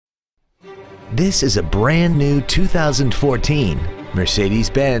This is a brand new 2014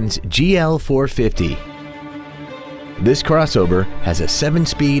 Mercedes-Benz GL450. This crossover has a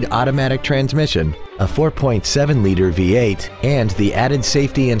 7-speed automatic transmission, a 4.7-liter V8, and the added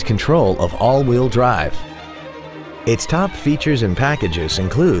safety and control of all-wheel drive. Its top features and packages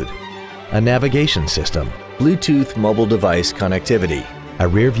include a navigation system, Bluetooth mobile device connectivity, a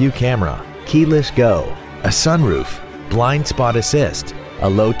rear-view camera, keyless go, a sunroof, blind spot assist, a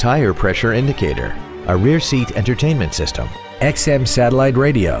low tire pressure indicator, a rear seat entertainment system, XM satellite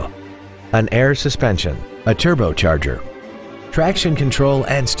radio, an air suspension, a turbocharger, traction control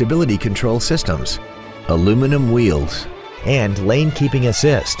and stability control systems, aluminum wheels, and lane keeping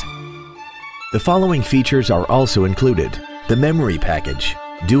assist. The following features are also included: the memory package,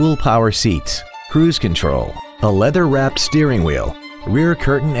 dual power seats, cruise control, a leather-wrapped steering wheel, rear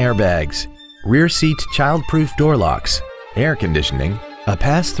curtain airbags, rear seat child-proof door locks, air conditioning, a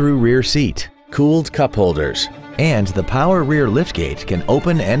pass-through rear seat, cooled cup holders, and the power rear liftgate can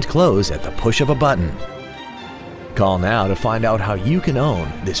open and close at the push of a button. Call now to find out how you can own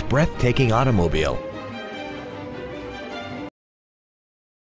this breathtaking automobile.